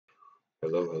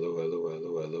Hello, hello, hello,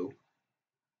 hello, hello.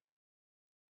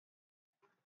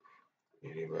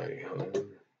 Anybody home?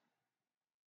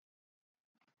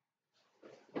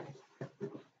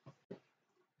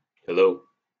 Hello,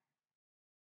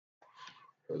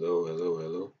 hello, hello,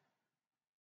 hello.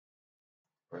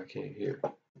 I can't hear.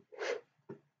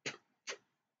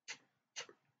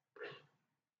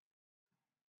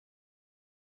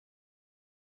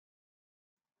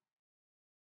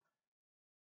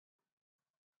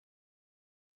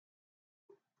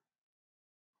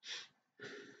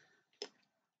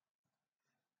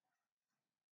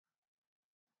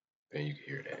 And you can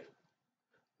hear that.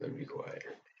 Let me be quiet.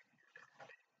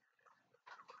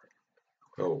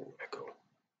 Oh, echo.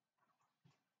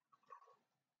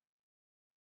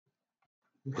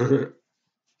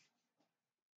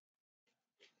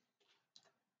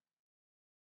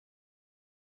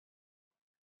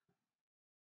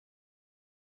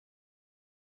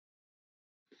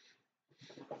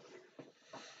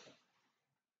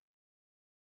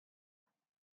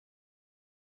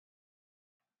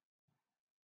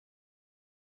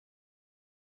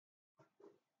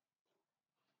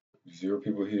 Zero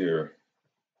people here.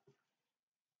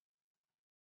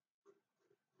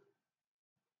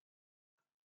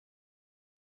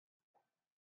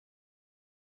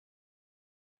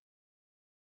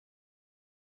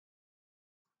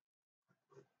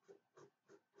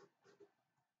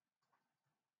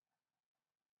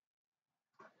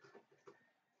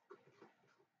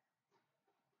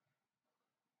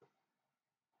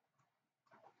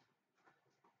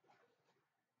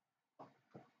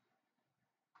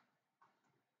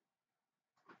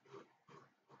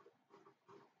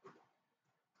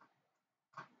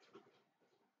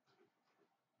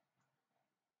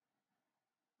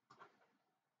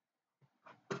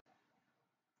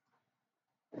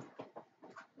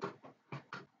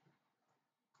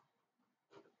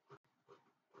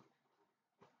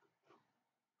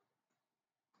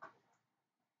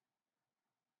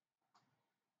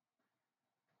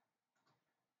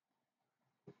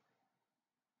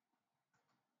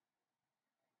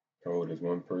 Oh, there's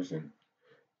one person.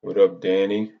 What up,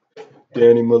 Danny?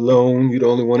 Danny Malone, you're the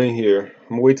only one in here. I'm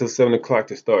gonna wait till 7 o'clock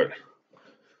to start.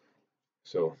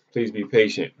 So please be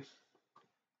patient.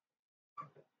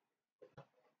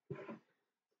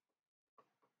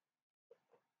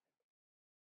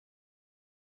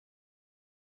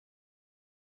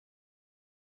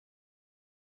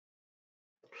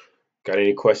 Got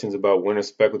any questions about winter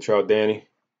speckled trout, Danny?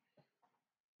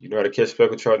 You know how to catch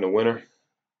speckled trout in the winter?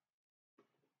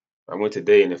 I went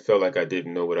today and it felt like I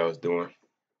didn't know what I was doing.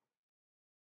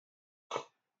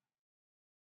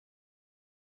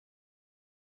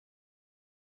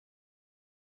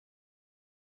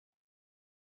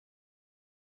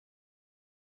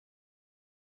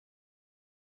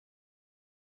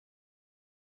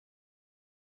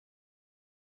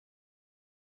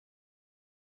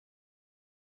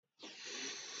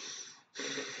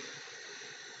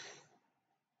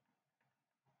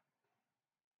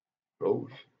 Oh,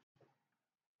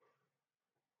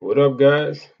 what up,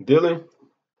 guys? Dylan?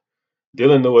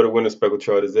 Dylan know where the winter speckled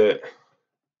trout is at.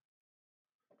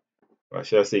 Or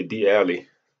should I say D Alley?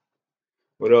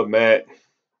 What up, Matt?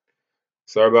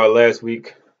 Sorry about last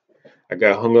week. I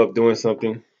got hung up doing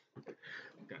something.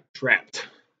 Got trapped.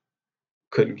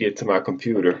 Couldn't get to my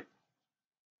computer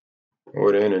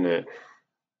or the internet.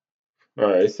 All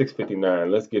right, it's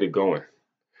 6:59. Let's get it going.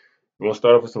 I'm gonna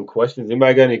start off with some questions.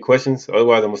 Anybody got any questions?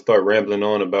 Otherwise, I'm gonna start rambling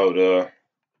on about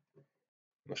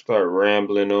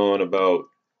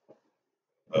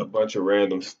a bunch of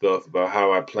random stuff about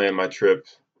how I plan my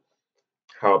trips,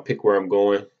 how I pick where I'm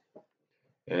going,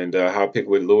 and how I pick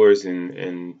what lures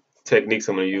and techniques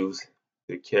I'm gonna use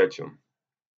to catch them.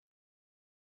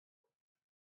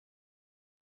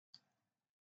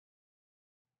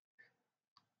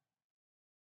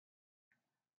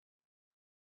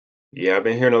 Yeah, I've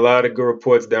been hearing a lot of good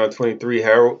reports down 23,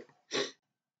 Harold.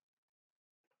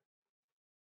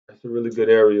 That's a really good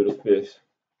area to fish.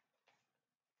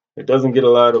 It doesn't get a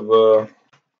lot of all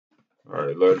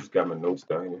right, Lord, just got my notes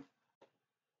down here.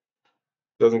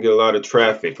 Doesn't get a lot of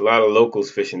traffic. A lot of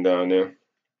locals fishing down there.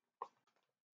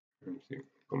 Let me see.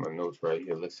 Put my notes right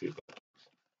here. Let's see.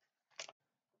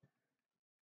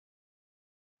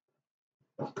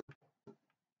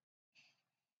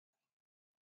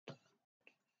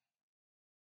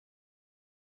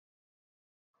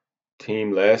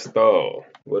 Team Last Stall.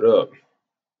 What up?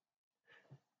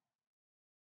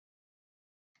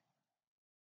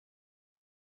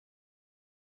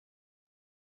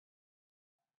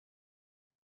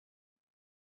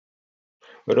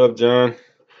 What up, John?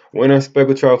 Winter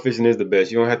speckled trout fishing is the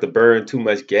best. You don't have to burn too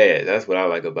much gas. That's what I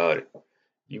like about it.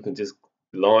 you can just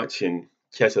launch and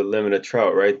catch a limit of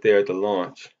trout right there at the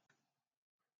launch.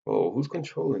 Oh, who's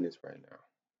controlling this right now?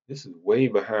 This is way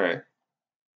behind.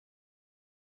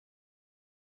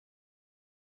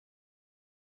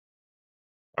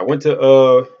 I went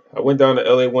to I went down to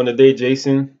LA one day,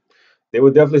 Jason. There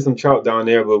were definitely some trout down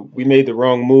there, but we made the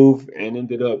wrong move and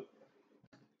ended up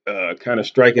kind of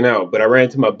striking out. But I ran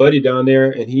into my buddy down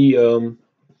there, and he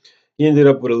ended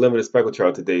up with a limited speckled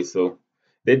trout today. So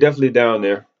they're definitely down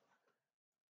there.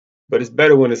 But it's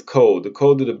better when it's cold. The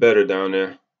colder the better down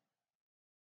there.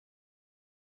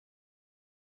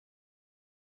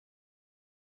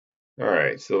 All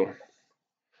right, so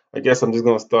I guess I'm just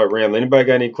gonna start rambling. Anybody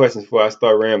got any questions before I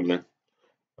start rambling?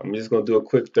 I'm just gonna do a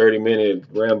quick 30-minute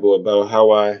ramble about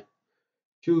how I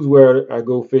choose where I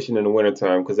go fishing in the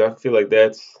wintertime because I feel like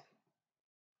that's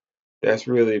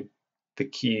really the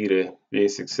key to being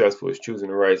successful is choosing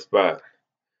the right spot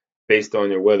based on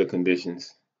your weather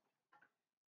conditions.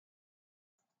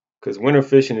 Because winter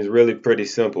fishing is really pretty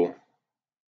simple.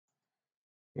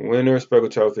 Winter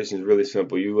speckled trout fishing is really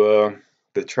simple.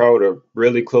 The trout are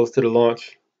really close to the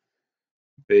launch.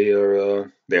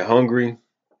 They're hungry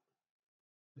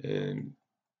and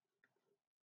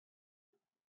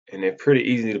and they're pretty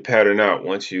easy to pattern out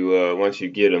once you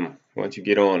get them once you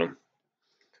get on them.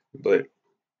 But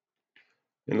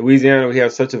in Louisiana, we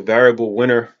have such a variable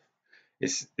winter.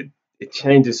 It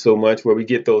changes so much where we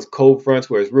get those cold fronts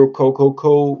where it's real cold, cold,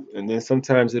 cold, and then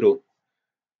sometimes it'll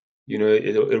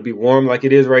be warm like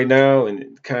it is right now,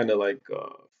 and kind of like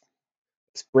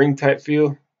spring type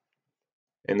feel.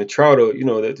 And the trout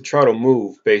will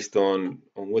move based on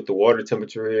what the water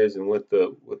temperature is and what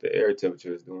the air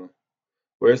temperature is doing.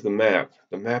 Where's the map?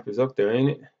 The map is up there, ain't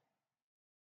it?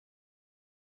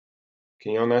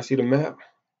 Can y'all not see the map?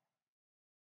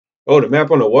 Oh, the map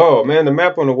on the wall, man. The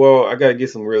map on the wall. I gotta get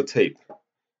some real tape.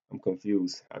 I'm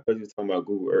confused. I thought you was talking about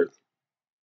Google Earth.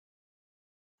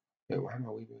 Wait, why am I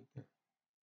waving like that?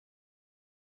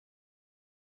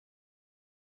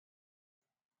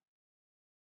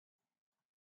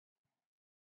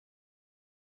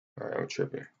 All right, I'm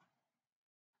tripping.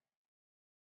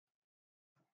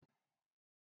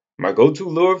 My go-to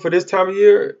lure for this time of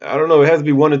year, I don't know. It has to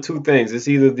be one of two things. It's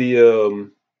either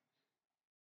the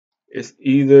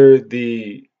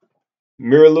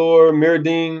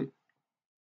Miradine,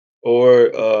 or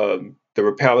the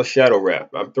Rapala Shadow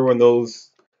Wrap. I'm throwing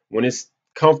those when it's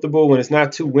comfortable, when it's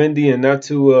not too windy and not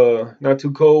too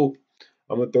cold.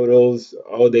 I'm gonna throw those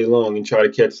all day long and try to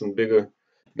catch some bigger,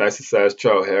 nicer sized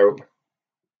trout, Harold.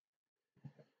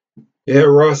 Yeah,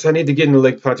 Ross, I need to get in the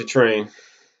Lake Pontchartrain.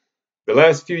 The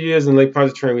last few years in Lake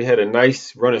Pontchartrain, we had a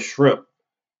nice run of shrimp,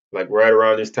 like right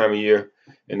around this time of year,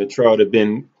 and the trout have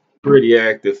been pretty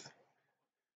active.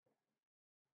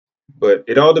 But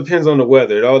it all depends on the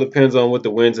weather. It all depends on what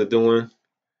the winds are doing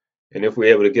and if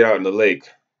we're able to get out in the lake.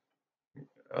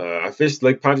 I fished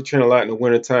Lake Pontchartrain a lot in the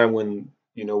wintertime when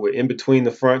we're in between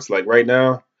the fronts. Like right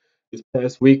now, this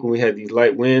past week when we had these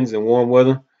light winds and warm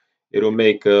weather,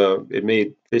 it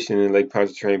made fishing in Lake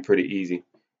Pontchartrain pretty easy.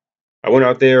 I went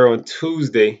out there on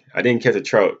Tuesday. I didn't catch a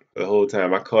trout the whole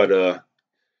time. I caught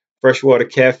freshwater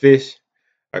catfish.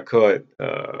 I caught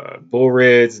bull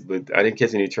reds, but I didn't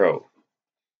catch any trout.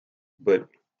 But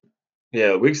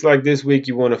yeah, weeks like this week,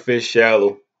 you want to fish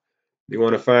shallow. You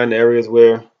want to find areas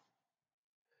where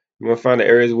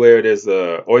there's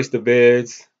oyster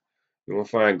beds. You want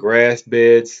to find grass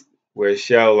beds where it's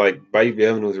shallow, like Bayou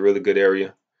Avenue is a really good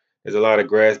area. There's a lot of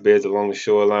grass beds along the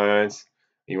shorelines.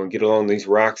 You want to get along these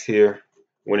rocks here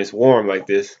when it's warm like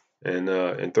this,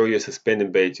 and throw your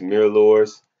suspended baits, your mirror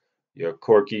lures, your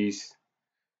corkies,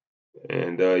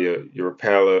 and your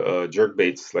Rapala jerk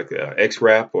baits like X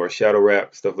wrap or shadow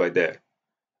wrap, stuff like that.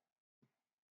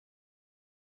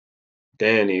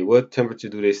 Danny, what temperature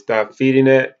do they stop feeding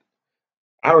at?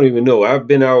 I don't even know. I've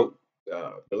been out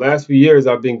the last few years.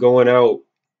 I've been going out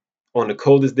on the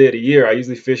coldest day of the year. I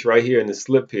usually fish right here in the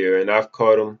slip here, and I've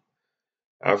caught them.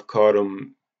 I've caught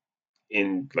them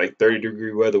in like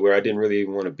 30-degree weather where I didn't really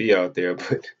even want to be out there,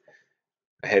 but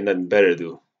I had nothing better to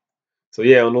do. So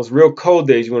yeah, on those real cold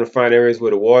days, you want to find areas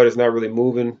where the water's not really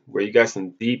moving, where you got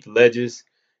some deep ledges,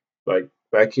 like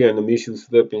back here in the Michoud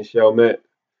Slip in Chalmette.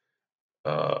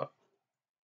 Uh,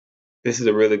 this is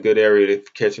a really good area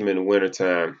to catch them in the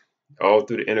wintertime. All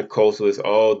through the intercoastal, it's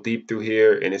all deep through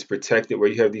here, and it's protected where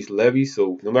you have these levees.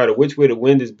 So no matter which way the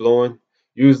wind is blowing,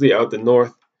 usually out the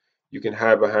north, you can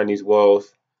hide behind these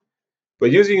walls.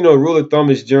 But usually, rule of thumb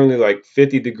is generally like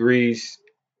 50 degrees.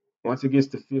 Once it gets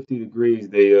to 50 degrees,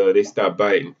 they stop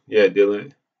biting. Yeah,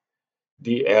 Dylan.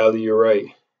 D Alley, you're right.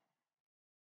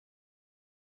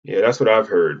 Yeah, that's what I've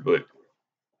heard. But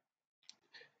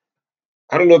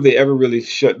I don't know if they ever really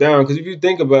shut down because if you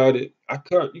think about it,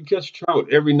 you catch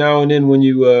trout every now and then when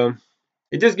you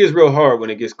it just gets real hard when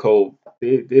it gets cold.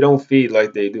 They don't feed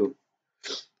like they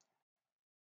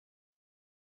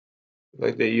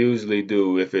usually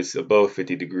do if it's above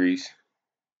 50 degrees.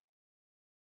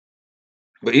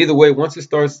 But either way, once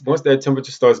that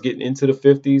temperature starts getting into the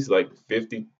 50s, like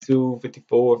 52,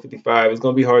 54, 55, it's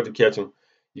gonna be hard to catch them.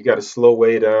 You got to slow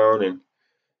way down and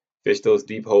fish those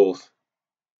deep holes.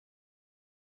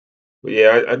 But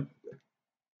yeah,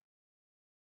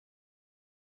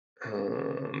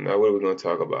 now what are we gonna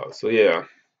talk about? So yeah,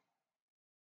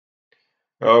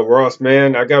 Ross,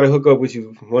 man, I gotta hook up with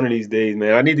you one of these days,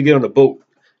 man. I need to get on the boat.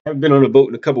 I haven't been on the boat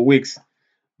in a couple weeks.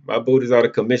 My boat is out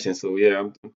of commission, so yeah,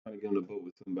 I'm trying to get on the boat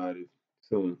with somebody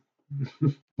soon.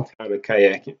 Out of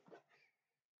kayaking.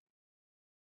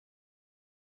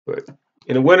 But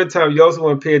in the wintertime, you also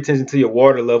want to pay attention to your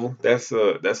water level. That's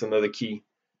another key.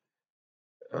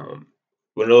 Um,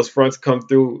 when those fronts come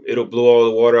through, it'll blow all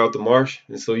the water out the marsh,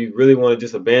 and so you really want to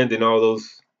just abandon all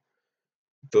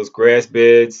those grass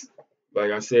beds. Like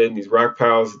I said, in these rock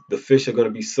piles, the fish are going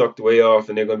to be sucked way off,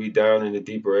 and they're going to be down in the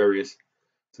deeper areas.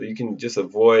 So you can just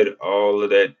avoid all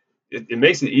of that. It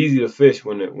makes it easy to fish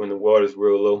when the water's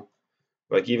real low.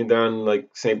 Like even down like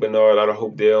St. Bernard out of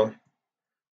Hopedale,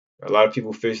 a lot of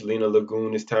people fish Lena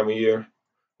Lagoon this time of year,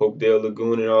 Hopedale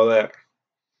Lagoon and all that.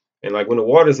 And like when the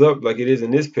water's up, like it is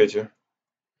in this picture,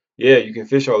 yeah, you can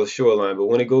fish all the shoreline. But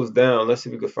when it goes down, let's see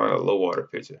if we can find a low water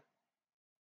picture.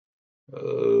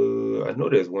 I know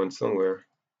there's one somewhere.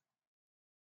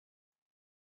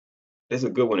 There's a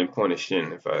good one in Point of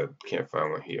Shin. If I can't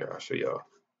find one here, I'll show y'all.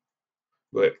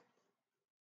 But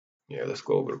yeah, let's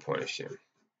go over to Point of Shin.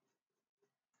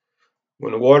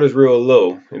 When the water's real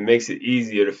low, it makes it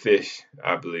easier to fish,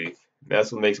 I believe.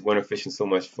 That's what makes winter fishing so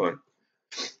much fun.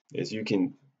 Is you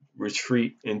can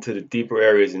retreat into the deeper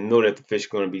areas and know that the fish are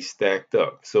going to be stacked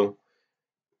up. So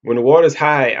when the water's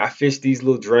high, I fish these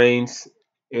little drains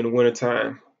in the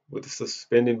wintertime with the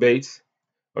suspended baits.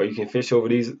 Or you can fish over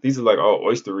these. These are like all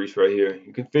oyster reefs right here.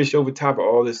 You can fish over top of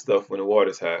all this stuff when the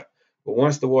water's high. But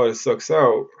once the water sucks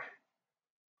out,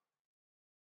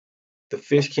 the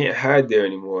fish can't hide there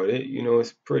anymore.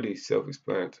 It's pretty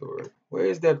self-explanatory. Where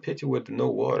is that picture with the no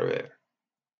water at?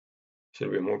 Should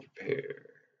have been more prepared.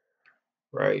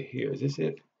 Right here. Is this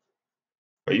it?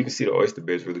 Oh, you can see the oyster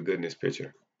beds really good in this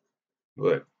picture.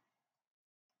 But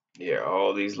yeah,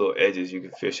 all these little edges you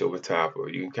can fish over top, or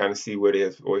you can kind of see where they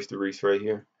have oyster reefs right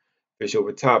here. Fish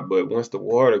over top, but once the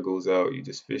water goes out, you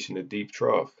just fish in the deep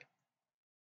trough,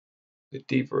 the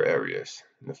deeper areas,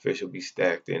 and the fish will be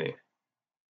stacked in it.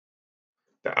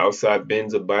 The outside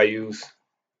bends of bayous,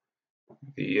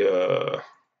 the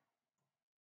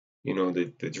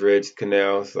the dredged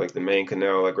canals, like the main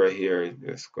canal, like right here,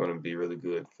 it's gonna be really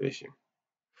good fishing.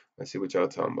 Let's see what y'all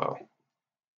talking about.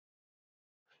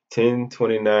 10,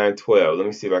 29, 12. Let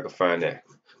me see if I can find that.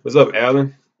 What's up,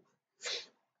 Alan?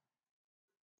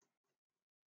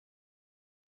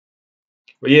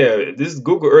 But yeah, this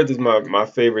Google Earth is my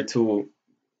favorite tool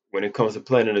when it comes to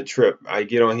planning a trip. I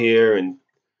get on here and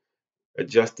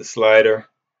adjust the slider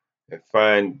and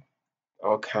find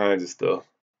all kinds of stuff.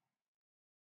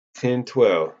 10,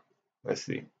 12. Let's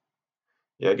see.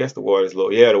 Yeah, I guess the water is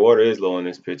low. Yeah, the water is low in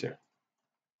this picture.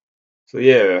 So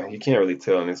yeah, you can't really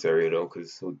tell in this area though because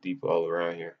it's so deep all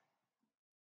around here.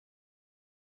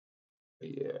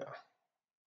 But yeah.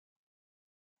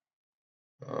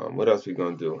 What else we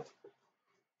gonna do?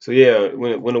 So yeah,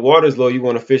 when the water is low, you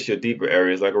want to fish your deeper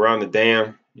areas, like around the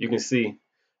dam. You can see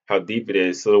how deep it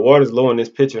is. So the water is low in this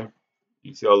picture.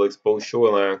 You see all the exposed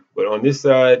shoreline. But on this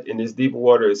side, in this deeper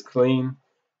water, it's clean.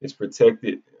 It's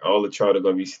protected. All the trout are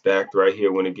gonna be stacked right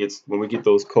here when we get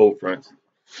those cold fronts,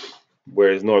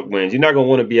 where it's north winds. You're not gonna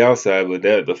want to be outside, but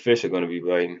the fish are gonna be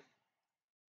biting.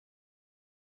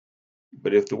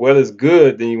 But if the weather's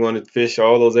good, then you want to fish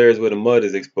all those areas where the mud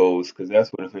is exposed, because that's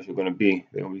where the fish are gonna be.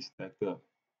 They're gonna be stacked up.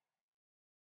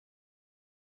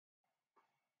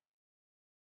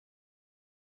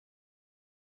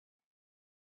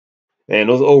 And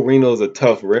those old Renos are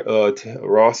tough,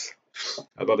 Ross.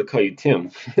 I'm about to call you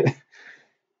Tim.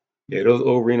 Yeah, those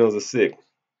old Renos are sick.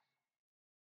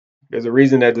 There's a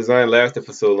reason that design lasted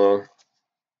for so long.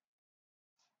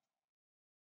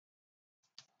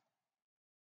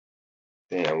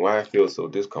 Damn, why I feel so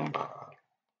discombobulated.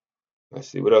 Let's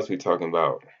see, what else we talking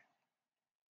about?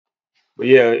 But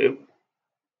yeah,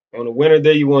 on a winter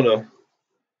day,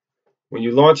 when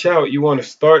you launch out, you want to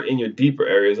start in your deeper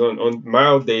areas. On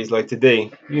mild days like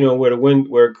today,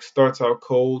 where it starts out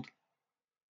cold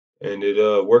and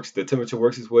the temperature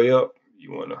works its way up.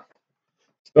 You want to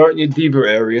start in your deeper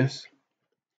areas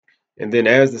And then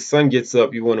as the sun gets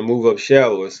up, you want to move up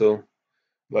shallower. So,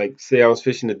 like, say I was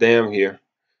fishing the dam here,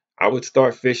 I would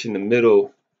start fishing the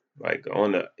middle, like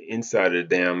on the inside of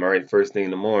the dam, right, first thing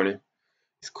in the morning.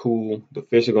 It's cool. The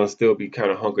fish are gonna still be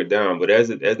kind of hunkered down, but as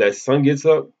that sun gets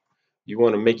up, you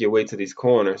want to make your way to these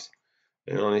corners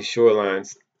and on these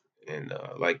shorelines, and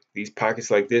like these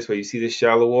pockets like this where you see this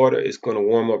shallow water, it's gonna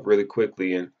warm up really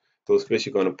quickly, and those fish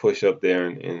are gonna push up there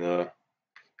and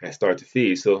start to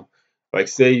feed. So, like,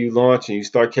 say you launch and you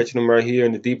start catching them right here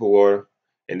in the deeper water,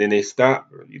 and then they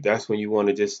stop. That's when you want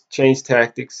to just change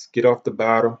tactics, get off the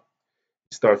bottom,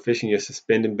 start fishing your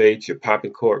suspending baits, your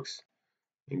popping corks,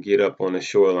 and get up on the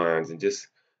shorelines and just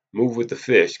move with the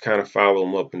fish, kind of follow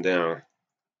them up and down.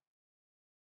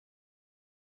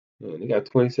 Man, they got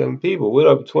 27 people. What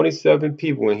up? 27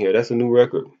 people in here. That's a new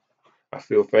record. I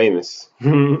feel famous.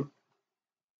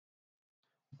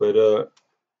 But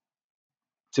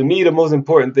to me, the most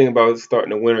important thing about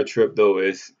starting a winter trip though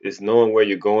is knowing where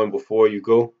you're going before you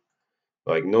go,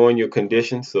 like knowing your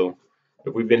conditions. So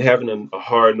if we've been having a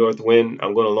hard north wind,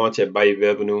 I'm going to launch at Bayou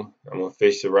Avenue. I'm going to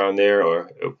fish around there. Or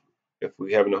if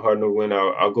we're having a hard north wind,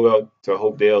 I'll go out to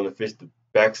Hopedale and fish the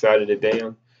backside of the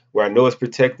dam where I know it's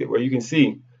protected, where you can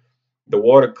see the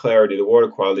water clarity, the water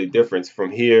quality difference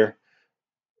from here,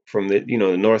 from the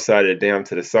the north side of the dam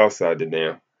to the south side of the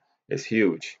dam. It's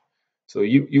huge. So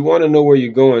you want to know where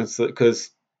you're going, so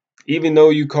because even though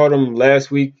you caught them last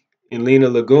week in Lena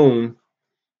Lagoon,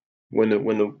 when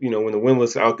the wind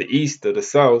was out the east or the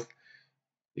south,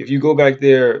 if you go back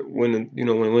there when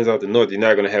the wind's out the north, you're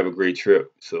not going to have a great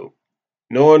trip. So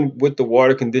knowing what the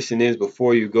water condition is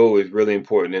before you go is really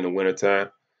important in the wintertime,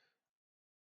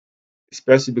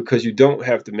 especially because you don't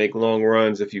have to make long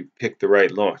runs if you pick the right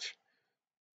launch.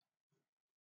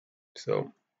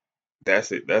 So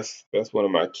that's it. That's one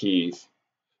of my keys.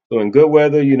 So in good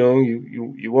weather, you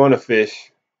want to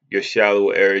fish your shallow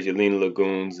areas, your Lena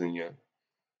lagoons and your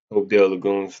Hopedale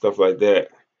lagoons, stuff like that.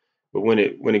 But when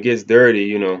it gets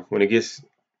dirty, when it gets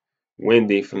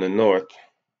windy from the north,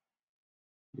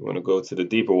 you want to go to the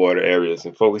deeper water areas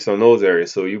and focus on those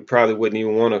areas. So you probably wouldn't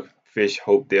even want to fish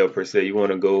Hopedale per se. You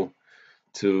want to go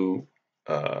to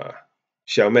uh,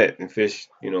 Chalmette and fish,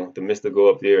 the Mystical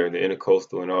up there and the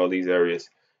intercoastal and all these areas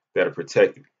that are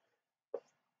protected.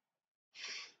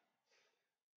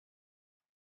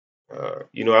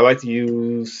 I like to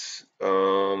use,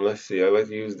 let's see, I like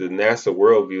to use the NASA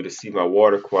Worldview to see my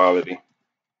water quality.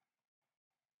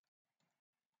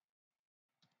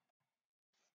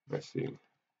 Let's see.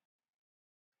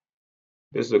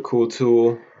 This is a cool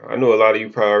tool. I know a lot of you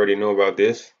probably already know about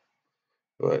this,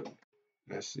 but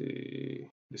let's see.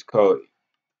 It's called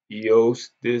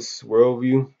EOS, this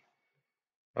Worldview.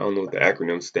 I don't know what the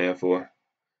acronyms stand for.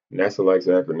 NASA likes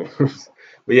acronyms.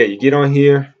 But yeah, you get on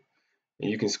here and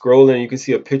you can scroll in. You can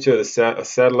see a picture of a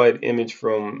satellite image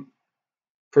from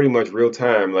pretty much real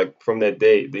time, like from that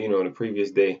day, the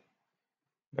previous day.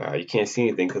 You can't see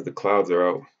anything because the clouds are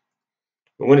out.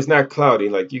 But when it's not cloudy,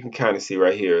 like you can kind of see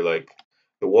right here, like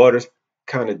the water's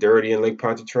kind of dirty in Lake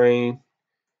Pontchartrain.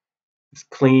 It's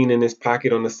clean in this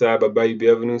pocket on the side by Bayou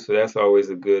Avenue, so that's always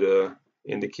a good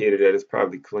indicator that it's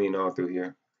probably clean all through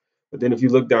here. But then if you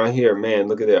look down here, man,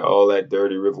 look at that, all that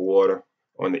dirty river water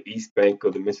on the east bank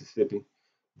of the Mississippi,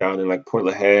 down in like Point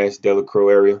LaHash, Delacroix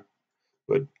area.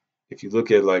 But if you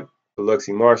look at like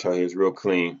Biloxi Marsh out here, it's real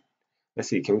clean. Let's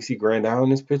see, can we see Grand Isle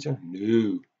in this picture?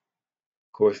 No, of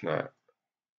course not.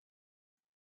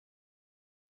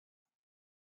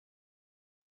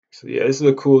 So yeah, this is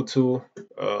a cool tool.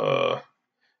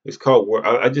 It's called.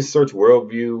 I just search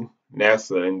Worldview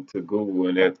NASA into Google,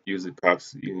 and that usually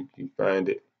pops. You find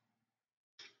it.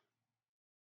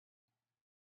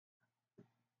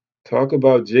 Talk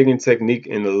about jigging technique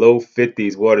in the low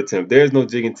 50s water temp. There's no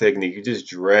jigging technique. You just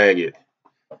drag it.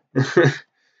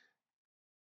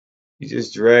 You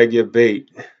just drag your bait.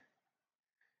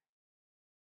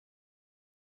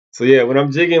 So yeah, when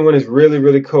I'm jigging when it's really,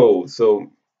 really cold. So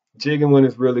jigging when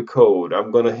it's really cold,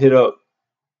 I'm gonna hit up.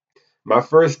 My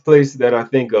first place that I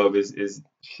think of is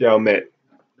Chalmette.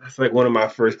 That's like one of my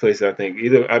first places I think.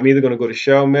 I'm either gonna go to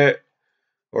Chalmette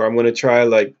or I'm gonna try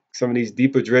like some of these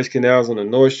deeper dredge canals on the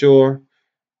North Shore.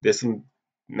 There's some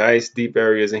nice deep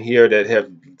areas in here that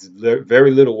have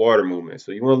very little water movement.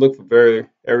 So you want to look for very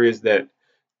areas that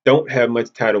don't have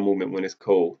much tidal movement when it's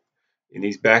cold. In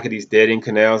these back of these dead end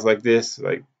canals like this,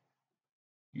 like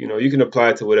you can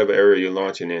apply it to whatever area you're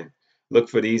launching in. Look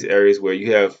for these areas where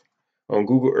you have on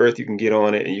Google Earth, you can get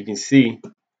on it and you can see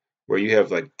where you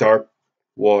have like dark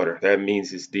water. That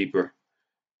means it's deeper.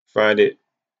 Find it,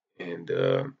 and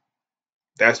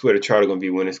that's where the trout are going to be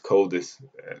when it's coldest.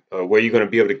 Where you're going to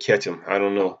be able to catch them, I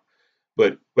don't know.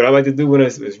 But what I like to do when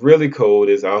it's really cold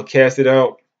is I'll cast it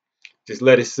out, just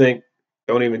let it sink.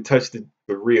 Don't even touch the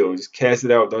reel. Just cast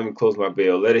it out. Don't even close my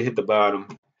bail. Let it hit the bottom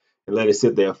and let it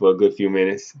sit there for a good few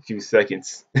minutes, a few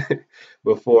seconds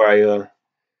before I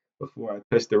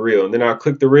touch the reel. And then I'll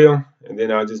click the reel and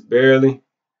then I'll just barely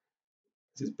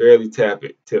tap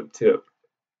it, tip, tip,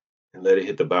 and let it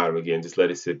hit the bottom again. Just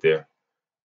let it sit there.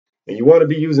 And you want to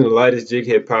be using the lightest jig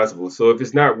head possible. So if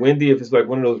it's not windy, if it's like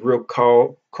one of those real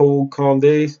cold, calm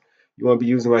days, you want to be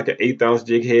using like an 1/8 ounce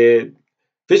jig head.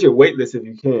 Fish it weightless if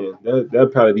you can.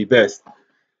 That'd probably be best.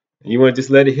 And you want to just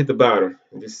let it hit the bottom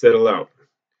and just settle out.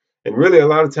 And really, a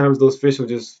lot of times those fish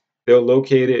they'll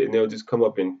locate it and they'll just come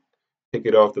up and pick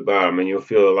it off the bottom, and you'll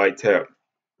feel a light tap.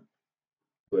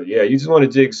 But yeah, you just want to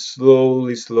jig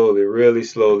slowly, slowly, really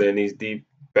slowly in these deep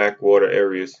backwater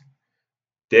areas,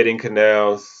 dead end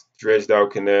canals, dredged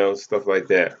out canals, stuff like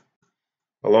that.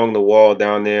 Along the wall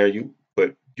down there,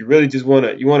 but you really just want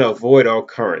to avoid all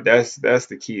current. That's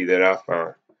the key that I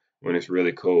found when it's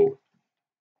really cold.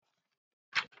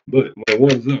 But when it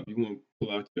warms up, you want to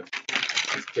pull out your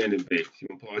extended baits. You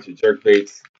want to pull out your jerk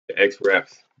baits, your X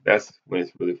wraps. That's when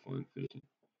it's really fun fishing.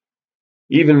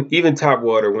 Even top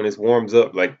water when it warms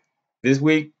up, like this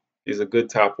week is a good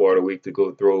top water week to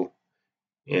go throw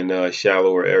in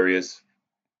shallower areas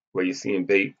where you're seeing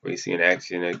bait, where you're seeing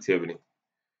action and activity.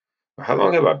 How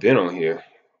long have I been on here?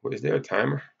 Is there a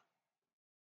timer?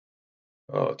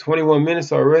 21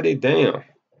 minutes already? Damn.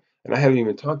 And I haven't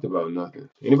even talked about nothing.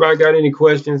 Anybody got any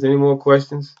questions? Any more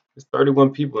questions? There's 31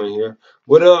 people in here.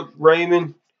 What up,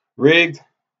 Raymond? Rigged?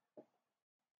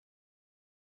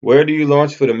 Where do you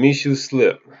launch for the Mishu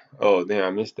slip? Oh, damn, I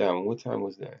missed that one. What time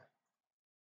was that?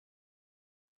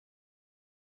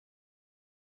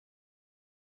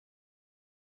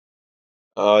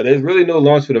 There's really no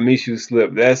launch for the Mishu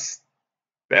slip.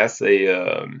 That's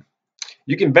a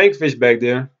you can bank fish back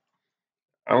there.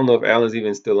 I don't know if Alan's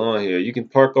even still on here. You can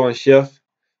park on Chef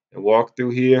and walk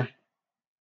through here.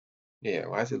 Yeah,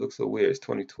 why does it look so weird? It's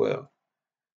 2012.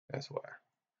 That's why.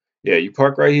 Yeah, you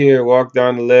park right here, walk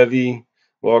down the levee,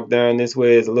 walk down this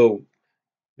way. There's a little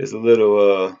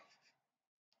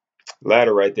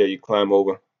ladder right there you climb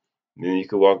over. And then you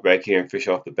can walk back here and fish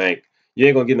off the bank. You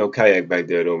ain't gonna get no kayak back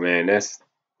there though, man.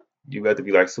 You got to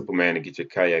be like Superman to get your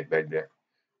kayak back there.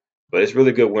 But it's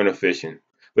really good winter fishing.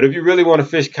 But if you really want to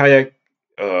fish kayak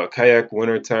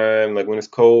winter time, like when it's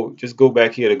cold, just go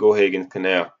back here to Gohagen's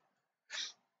Canal.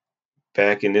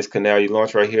 Back in this canal, you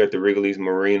launch right here at the Wrigley's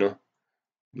Marina.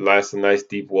 Lots of nice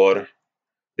deep water.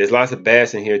 There's lots of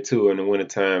bass in here too in the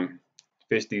wintertime.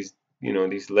 Fish these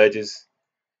ledges.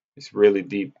 It's really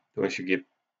deep once you get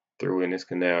through in this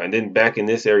canal. And then back in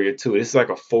this area too. This is like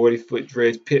a 40-foot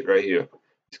dredge pit right here.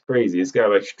 It's crazy. It's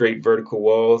got like straight vertical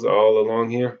walls all along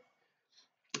here.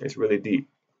 It's really deep.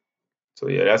 So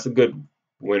yeah, that's a good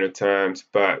wintertime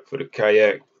spot for the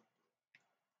kayak.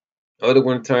 Other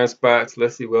wintertime spots,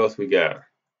 let's see what else we got.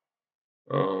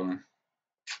 Um,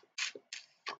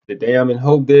 the dam in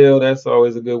Hopedale, that's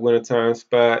always a good wintertime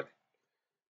spot.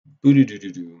 When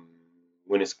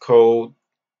it's cold,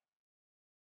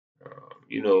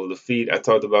 Lafitte, I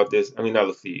talked about this. I mean, not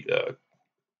Lafitte,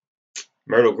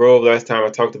 Myrtle Grove, last time I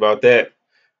talked about that.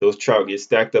 Those trout get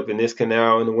stacked up in this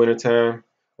canal in the wintertime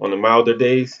on the milder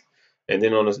days. And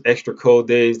then on those extra cold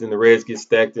days, then the reds get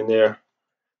stacked in there.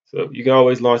 So you can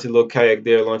always launch a little kayak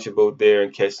there, launch a boat there,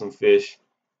 and catch some fish.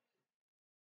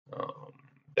 Um,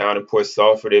 Down in Port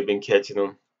Sulphur, they've been catching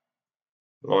them,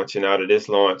 launching out of this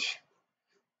launch.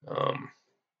 Um,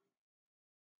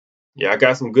 yeah, I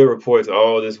got some good reports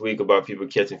all this week about people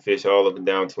catching fish all up and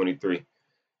down 23.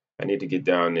 I need to get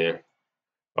down there.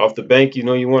 Off the bank, you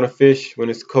want to fish when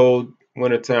it's cold,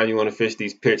 wintertime, you want to fish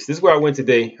these pits. This is where I went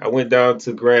today. I went down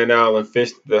to Grand Island,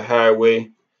 fished the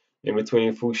highway in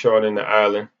between Fouchon and the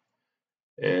island.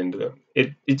 And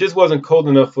it just wasn't cold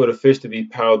enough for the fish to be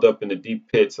piled up in the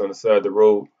deep pits on the side of the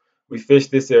road. We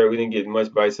fished this area. We didn't get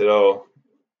much bites at all,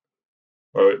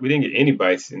 or we didn't get any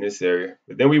bites in this area.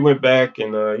 But then we went back,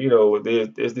 and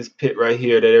there's this pit right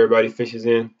here that everybody fishes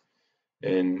in,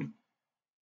 and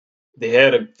they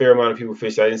had a fair amount of people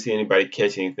fish. I didn't see anybody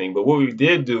catch anything. But what we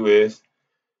did do is,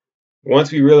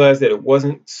 once we realized that it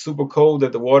wasn't super cold,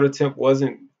 that the water temp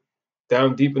wasn't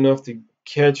down deep enough to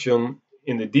catch them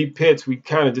in the deep pits, we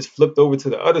kind of just flipped over to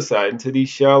the other side into these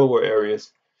shallower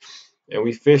areas, and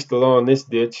we fished along this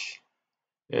ditch,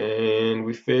 and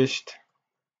we fished.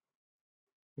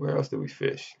 Where else did we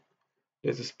fish?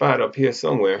 There's a spot up here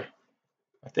somewhere.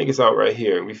 I think it's out right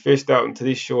here. We fished out into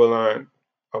this shoreline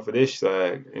off of this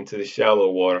side into the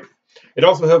shallow water. It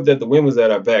also helped that the wind was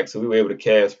at our back, so we were able to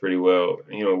cast pretty well.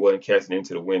 It wasn't casting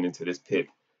into the wind into this pit.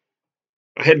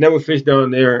 I had never fished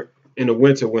down there in the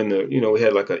winter when we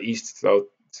had like a east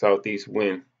southeast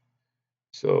wind,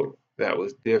 so that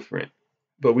was different.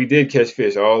 But we did catch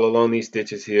fish all along these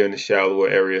ditches here in the shallower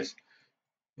areas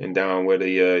and down where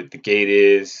the gate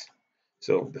is.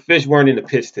 So the fish weren't in the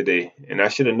pits today, and I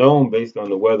should have known based on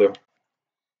the weather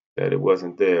that it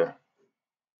wasn't there.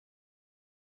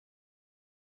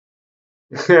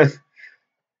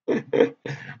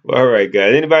 Well, all right,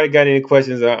 guys. Anybody got any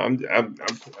questions? I don't even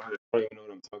know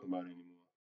what I'm talking about anymore.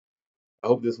 I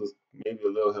hope this was maybe a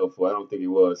little helpful. I don't think it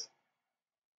was.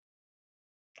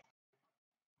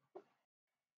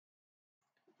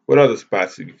 What other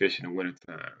spots do you fish in the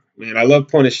wintertime? Man, I love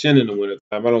Point of Shin in the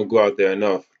wintertime. I don't go out there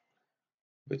enough,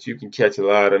 but you can catch a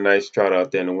lot of nice trout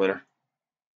out there in the winter.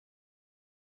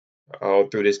 All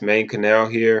through this main canal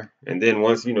here. And then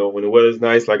once, when the weather's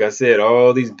nice, like I said,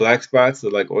 all these black spots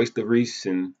are like oyster reefs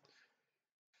and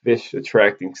fish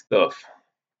attracting stuff.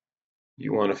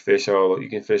 You can fish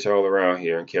all around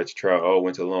here and catch trout all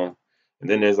winter long. And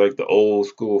then there's like the old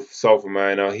school sulfur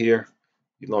mine out here.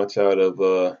 You launch out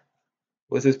of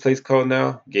what's this place called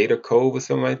now? Gator Cove or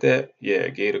something like that? Yeah,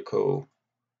 Gator Cove.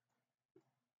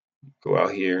 Go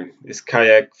out here. It's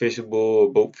kayak fishable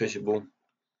or boat fishable.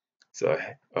 It's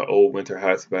a old winter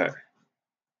hotspot.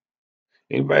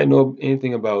 Anybody know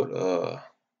anything about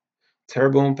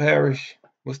Terrebonne Parish?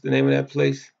 What's the name of that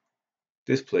place?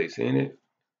 This place, ain't it?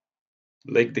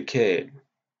 Lake Decad.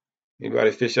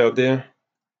 Anybody fish out there?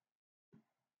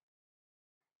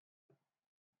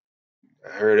 I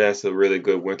heard that's a really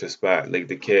good winter spot, Lake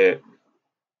Decad.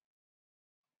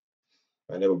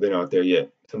 I've never been out there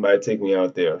yet. Somebody take me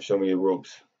out there. Show me the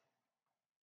ropes.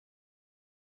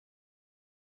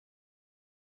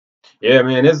 Yeah,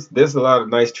 man, there's a lot of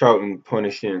nice trout in Point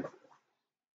of Shin.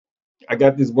 I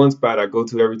got this one spot I go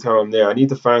to every time I'm there. I need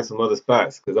to find some other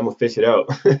spots because I'm gonna fish it out.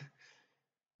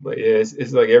 But yeah,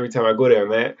 it's like every time I go there,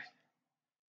 man.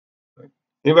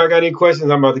 Anybody got any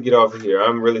questions? I'm about to get off of here.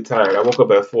 I'm really tired. I woke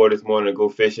up at 4 this morning to go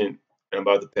fishing, and I'm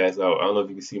about to pass out. I don't know if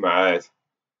you can see my eyes.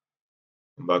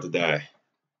 I'm about to die.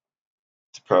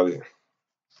 It's probably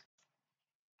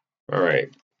all right.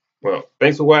 Well,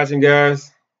 thanks for watching,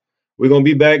 guys. We're gonna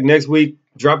be back next week.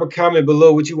 Drop a comment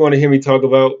below what you want to hear me talk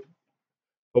about.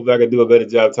 Hopefully, I can do a better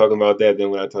job talking about that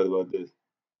than when I talked about this.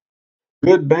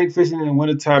 Good bank fishing in the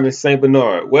wintertime in St.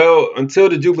 Bernard. Well, until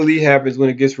the Jubilee happens when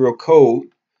it gets real cold,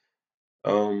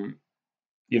 um,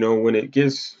 when it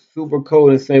gets super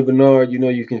cold in St. Bernard,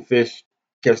 you can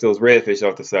catch those redfish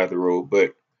off the side of the road.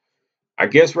 But I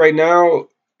guess right now,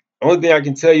 only thing I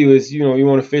can tell you is, you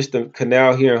want to fish the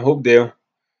canal here in Hopedale.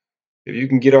 If you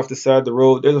can get off the side of the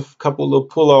road, there's a couple little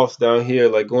pull-offs down here,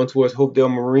 like going towards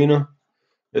Hopedale Marina.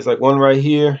 There's like one right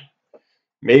here.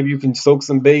 Maybe you can soak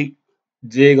some bait,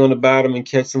 jig on the bottom, and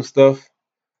catch some stuff.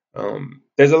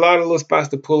 There's a lot of little spots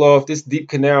to pull off. This deep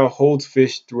canal holds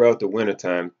fish throughout the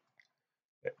wintertime.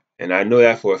 And I know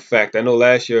that for a fact. I know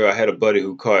last year I had a buddy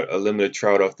who caught a limited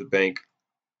trout off the bank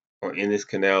or in this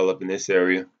canal up in this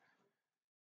area.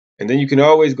 And then you can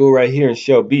always go right here in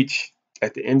Shell Beach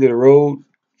at the end of the road.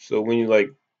 So when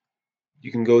you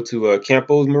can go to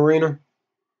Campos Marina.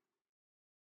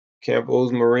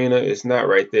 Campos Marina, it's not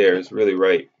right there. It's really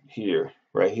right here,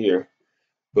 right here.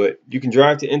 But you can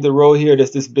drive to end of the road here.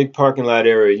 There's this big parking lot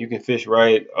area. You can fish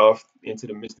right off into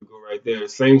the Mystical right there.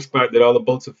 Same spot that all the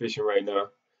boats are fishing right now.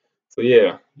 So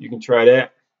yeah, you can try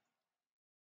that.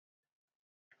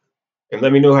 And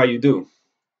let me know how you do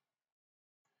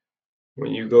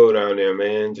when you go down there,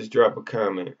 man. Just drop a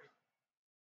comment.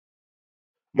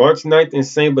 March 9th in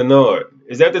St. Bernard.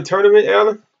 Is that the tournament,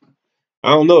 Alan?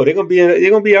 I don't know. They're gonna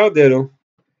be out there though.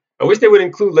 I wish they would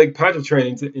include Lake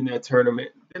Pontchartrain in that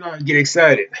tournament. Then I'd get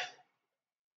excited.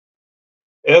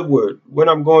 Edward, when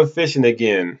I'm going fishing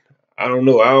again. I don't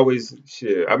know.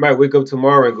 I might wake up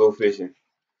tomorrow and go fishing.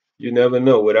 You never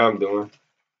know what I'm doing.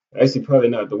 Actually, probably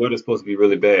not. The weather's supposed to be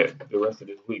really bad the rest of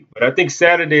this week. But I think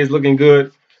Saturday is looking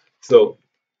good. So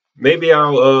maybe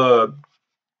I'll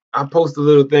post a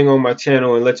little thing on my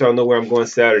channel and let y'all know where I'm going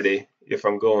Saturday if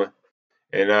I'm going.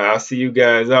 And I'll see you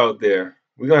guys out there.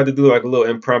 We're gonna have to do like a little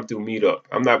impromptu meetup.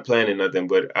 I'm not planning nothing,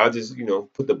 but I'll just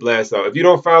put the blast out. If you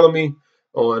don't follow me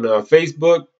on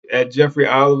Facebook at Jeffrey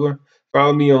Oliver,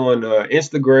 follow me on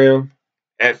Instagram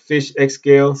at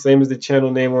FishXScale, same as the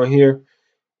channel name on here,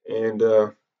 and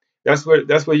that's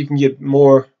where you can get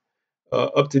more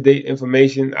up to date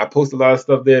information. I post a lot of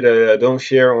stuff there that I don't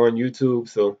share on YouTube.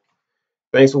 So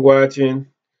thanks for watching,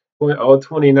 all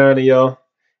 29 of y'all,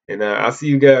 and I'll see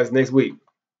you guys next week.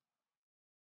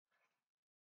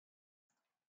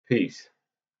 Peace.